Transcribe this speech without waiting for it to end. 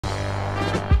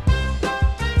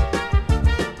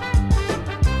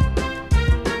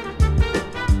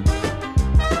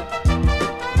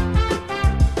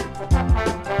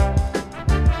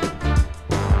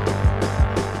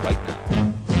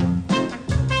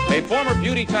A former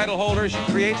beauty title holder, she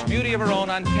creates beauty of her own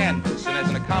on canvas, and as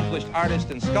an accomplished artist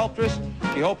and sculptress,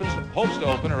 she hopes to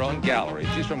open her own gallery.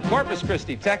 She's from Corpus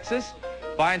Christi, Texas,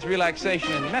 finds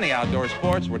relaxation in many outdoor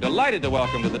sports. We're delighted to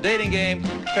welcome to the dating game,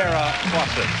 Farrah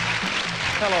Fawcett.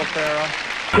 Hello, Farrah.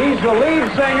 He's the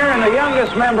lead singer and the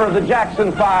youngest member of the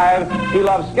Jackson 5. He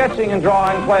loves sketching and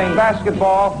drawing, playing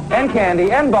basketball and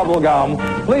candy and bubble gum.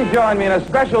 Please join me in a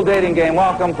special dating game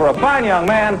welcome for a fine young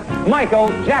man, Michael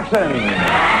Jackson.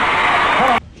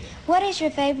 What is your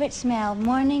favorite smell,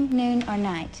 morning, noon, or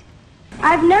night?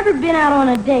 I've never been out on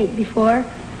a date before.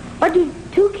 What do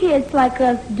two kids like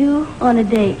us do on a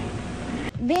date?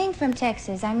 Being from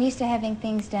Texas, I'm used to having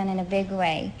things done in a big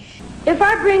way. If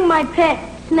I bring my pet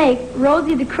snake,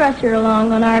 Rosie the Crusher,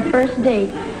 along on our first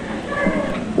date,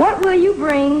 what will you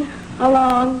bring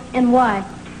along and why?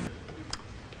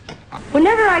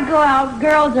 Whenever I go out,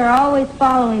 girls are always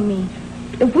following me.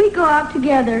 If we go out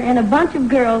together and a bunch of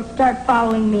girls start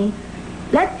following me,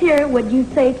 let's hear what you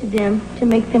say to them to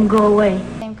make them go away.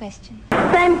 Same question.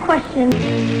 Same question.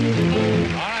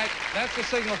 All right, that's the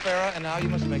signal, Farrah, and now you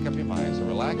must make up your mind, so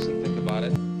relax and think about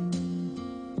it.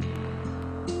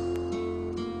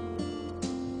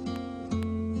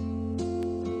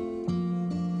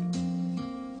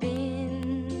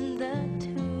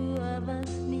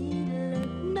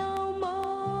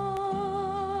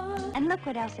 And look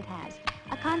what else it has.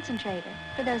 A concentrator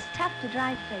for those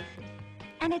tough-to-dry places.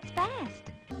 And it's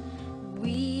fast.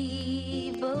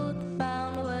 We both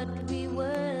found what we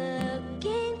were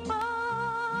looking for.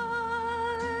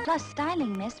 Plus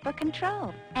styling mist for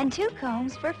control. And 2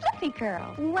 combs for fluffy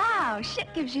curls. Wow,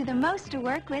 Shit gives you the most to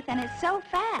work with, and it's so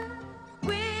fast.